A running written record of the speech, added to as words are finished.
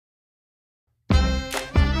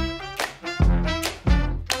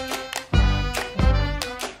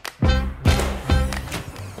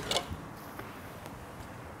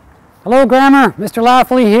Hello, Grammar. Mr.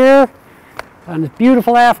 Lafley here on this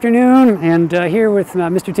beautiful afternoon, and here with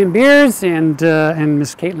Mr. Tim Beers and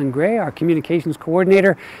Ms. Caitlin Gray, our communications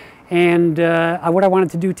coordinator. And what I wanted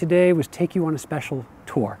to do today was take you on a special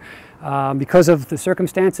tour. Because of the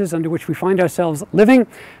circumstances under which we find ourselves living,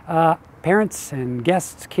 parents and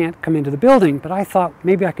guests can't come into the building, but I thought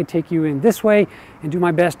maybe I could take you in this way and do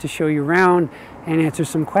my best to show you around and answer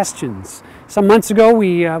some questions. Some months ago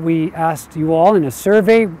we asked you all in a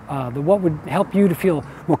survey what would help you to feel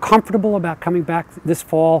more comfortable about coming back this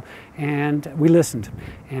fall, and we listened.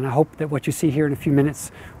 And I hope that what you see here in a few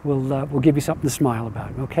minutes will give you something to smile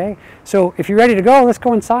about, okay? So if you're ready to go, let's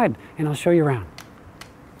go inside and I'll show you around.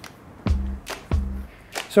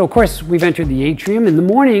 So of course we've entered the atrium. In the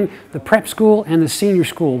morning, the prep school and the senior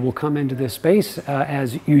school will come into this space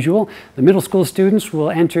as usual. The middle school students will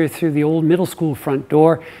enter through the old middle school front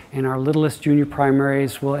door, and our littlest junior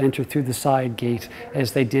primaries will enter through the side gate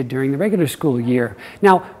as they did during the regular school year.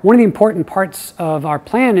 Now, one of the important parts of our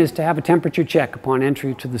plan is to have a temperature check upon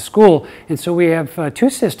entry to the school, and so we have two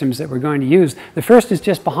systems that we're going to use. The first is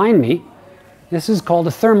just behind me. This is called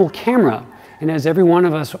a thermal camera. And as every one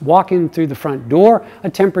of us walk in through the front door,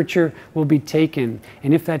 a temperature will be taken.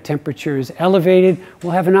 And if that temperature is elevated,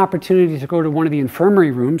 we'll have an opportunity to go to one of the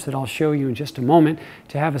infirmary rooms that I'll show you in just a moment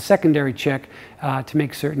to have a secondary check to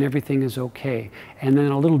make certain everything is okay. And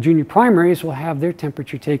then our little junior primaries will have their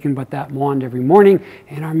temperature taken by that wand every morning,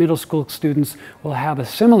 and our middle school students will have a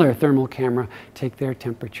similar thermal camera take their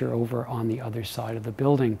temperature over on the other side of the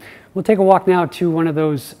building. We'll take a walk now to one of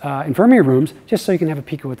those infirmary rooms just so you can have a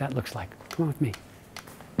peek at what that looks like. Come on with me.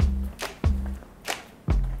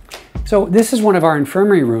 So this is one of our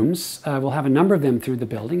infirmary rooms. We'll have a number of them through the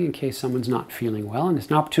building in case someone's not feeling well. And it's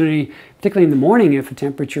an opportunity, particularly in the morning, if a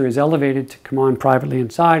temperature is elevated, to come on privately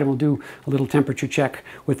inside, and we'll do a little temperature check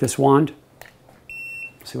with this wand.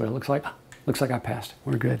 See what it looks like. Looks like I passed.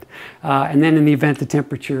 We're good. And then in the event the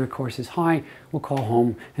temperature, of course, is high, we'll call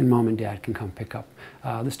home and mom and dad can come pick up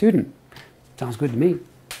the student. Sounds good to me.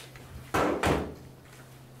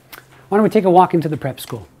 Why don't we take a walk into the prep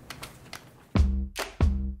school?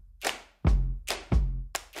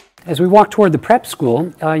 As we walk toward the prep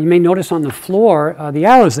school, you may notice on the floor the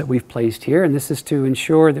arrows that we've placed here, and this is to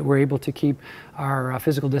ensure that we're able to keep our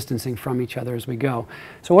physical distancing from each other as we go.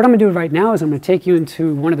 So what I'm going to do right now is I'm going to take you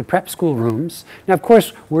into one of the prep school rooms. Now, of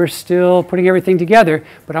course, we're still putting everything together,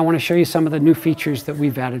 but I want to show you some of the new features that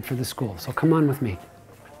we've added for the school. So come on with me.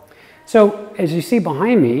 So as you see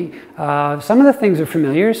behind me, some of the things are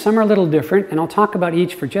familiar, some are a little different, and I'll talk about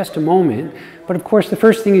each for just a moment. But of course, the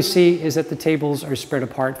first thing you see is that the tables are spread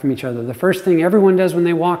apart from each other. The first thing everyone does when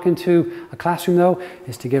they walk into a classroom, though,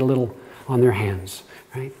 is to get a little on their hands,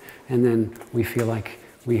 right? And then we feel like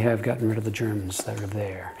we have gotten rid of the germs that are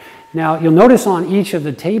there. Now, you'll notice on each of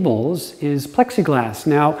the tables is plexiglass.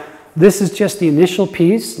 Now, this is just the initial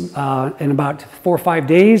piece. In about 4 or 5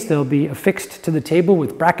 days, they'll be affixed to the table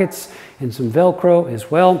with brackets and some Velcro as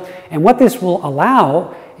well. And what this will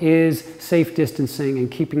allow is safe distancing and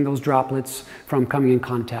keeping those droplets from coming in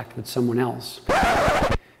contact with someone else.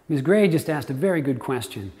 Ms. Gray just asked a very good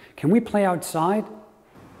question. Can we play outside?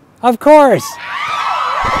 Of course!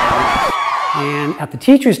 And at the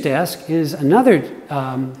teacher's desk is another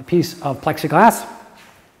piece of plexiglass.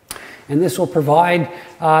 And this will provide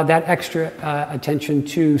that extra attention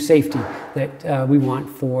to safety that we want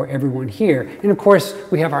for everyone here. And of course,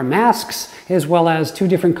 we have our masks as well as 2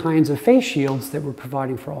 different kinds of face shields that we're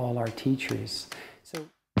providing for all our teachers. So,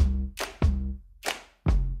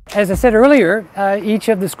 as I said earlier, each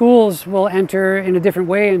of the schools will enter in a different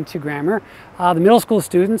way into Grammar. The middle school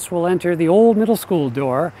students will enter the old middle school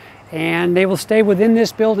door, and they will stay within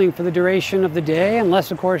this building for the duration of the day,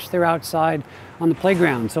 unless, of course, they're outside on the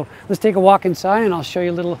playground. So let's take a walk inside and I'll show you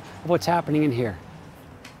a little of what's happening in here.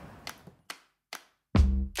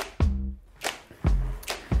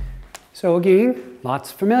 So again,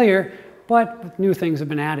 lots familiar, but new things have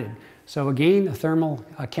been added. So again, a thermal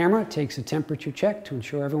camera takes a temperature check to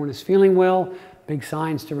ensure everyone is feeling well, big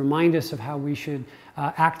signs to remind us of how we should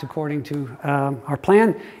act according to our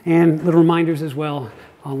plan, and little reminders as well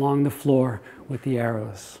along the floor with the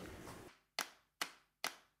arrows.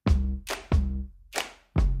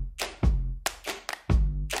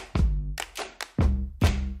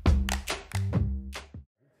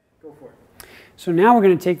 So now we're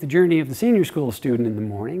going to take the journey of the senior school student in the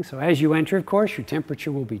morning. So as you enter, of course, your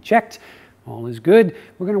temperature will be checked. All is good.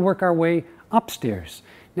 We're going to work our way upstairs.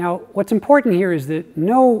 Now, what's important here is that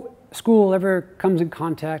no school ever comes in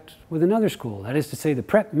contact with another school. That is to say, the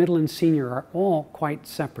prep, middle, and senior are all quite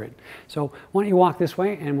separate. So why don't you walk this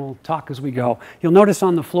way and we'll talk as we go. You'll notice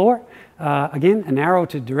on the floor, again, an arrow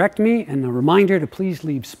to direct me and a reminder to please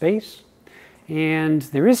leave space. And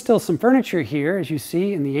there is still some furniture here, as you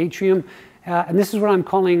see, in the atrium. And this is what I'm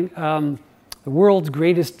calling the world's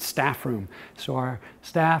greatest staff room. So our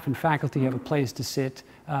staff and faculty have a place to sit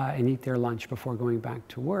and eat their lunch before going back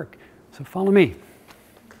to work. So follow me.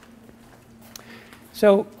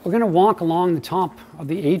 So we're going to walk along the top of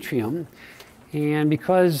the atrium, and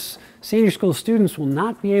because senior school students will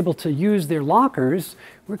not be able to use their lockers,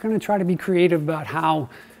 we're going to try to be creative about how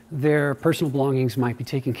their personal belongings might be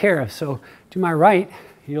taken care of. So to my right,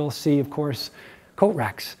 you'll see, of course, coat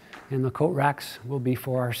racks, and the coat racks will be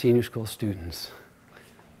for our senior school students.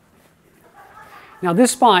 Now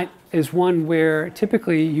this spot is one where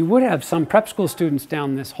typically you would have some prep school students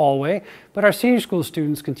down this hallway, but our senior school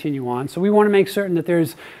students continue on. So we want to make certain that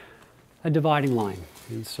there's a dividing line.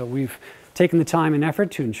 And so we've taken the time and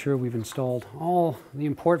effort to ensure we've installed all the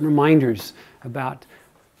important reminders about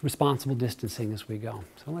responsible distancing as we go.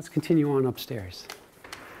 So let's continue on upstairs.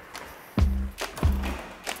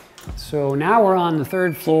 So now we're on the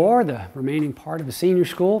third floor, the remaining part of the senior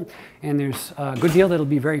school, and there's a good deal that'll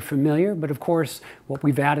be very familiar, but of course what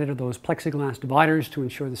we've added are those plexiglass dividers to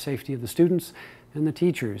ensure the safety of the students and the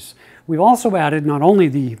teachers. We've also added not only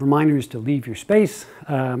the reminders to leave your space,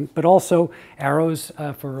 but also arrows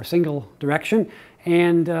for a single direction,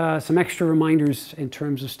 and some extra reminders in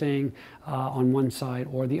terms of staying on one side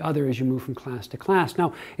or the other as you move from class to class.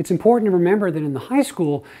 Now, it's important to remember that in the high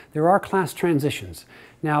school, there are class transitions.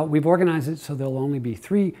 Now, we've organized it so there'll only be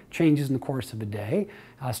 3 changes in the course of a day.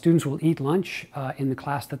 Students will eat lunch in the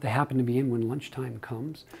class that they happen to be in when lunchtime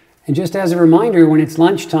comes. And just as a reminder, when it's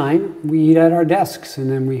lunchtime, we eat at our desks,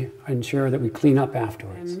 and then we ensure that we clean up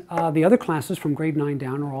afterwards. And, the other classes from grade 9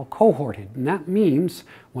 down are all cohorted, and that means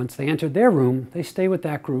once they enter their room, they stay with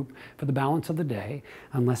that group for the balance of the day,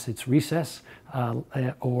 unless it's recess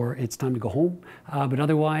or it's time to go home. But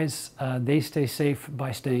otherwise, they stay safe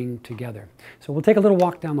by staying together. So we'll take a little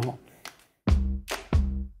walk down the hall.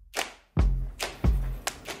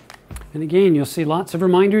 And again, you'll see lots of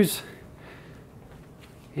reminders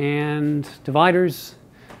and dividers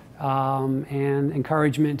and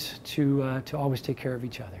encouragement to always take care of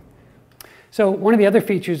each other. So one of the other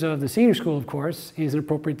features of the senior school, of course, is an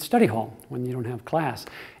appropriate study hall when you don't have class.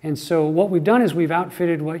 And so what we've done is we've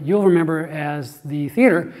outfitted what you'll remember as the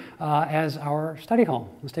theater as our study hall.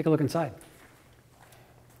 Let's take a look inside.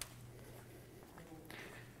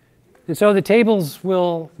 And so the tables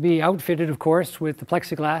will be outfitted, of course, with the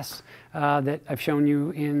plexiglass that I've shown you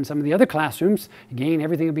in some of the other classrooms. Again,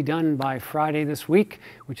 everything will be done by Friday this week,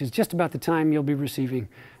 which is just about the time you'll be receiving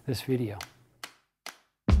this video.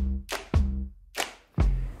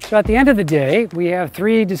 So at the end of the day, we have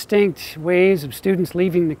 3 distinct ways of students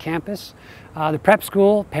leaving the campus. The prep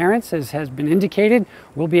school parents, as has been indicated,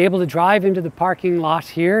 will be able to drive into the parking lot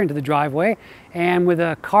here, into the driveway, and with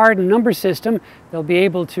a card and number system, they'll be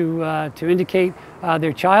able to indicate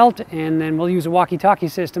their child, and then we'll use a walkie-talkie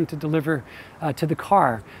system to deliver to the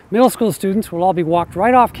car. Middle school students will all be walked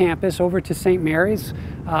right off campus over to St. Mary's.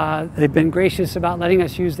 They've been gracious about letting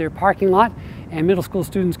us use their parking lot, and middle school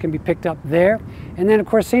students can be picked up there. And then, of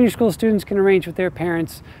course, senior school students can arrange with their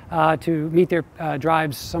parents to meet their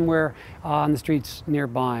drives somewhere on the streets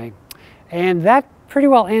nearby. And that pretty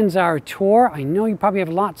well ends our tour. I know you probably have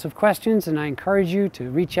lots of questions, and I encourage you to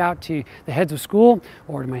reach out to the heads of school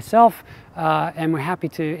or to myself, and we're happy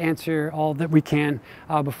to answer all that we can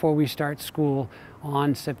before we start school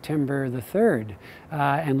on September the 3rd,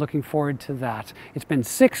 and looking forward to that. It's been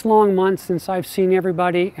 6 long months since I've seen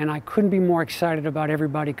everybody, and I couldn't be more excited about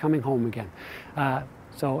everybody coming home again.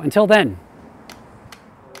 So until then,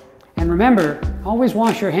 and remember, always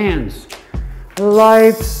wash your hands.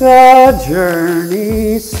 Life's a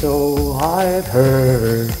journey, so I've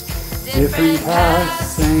heard. Different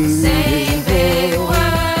paths, same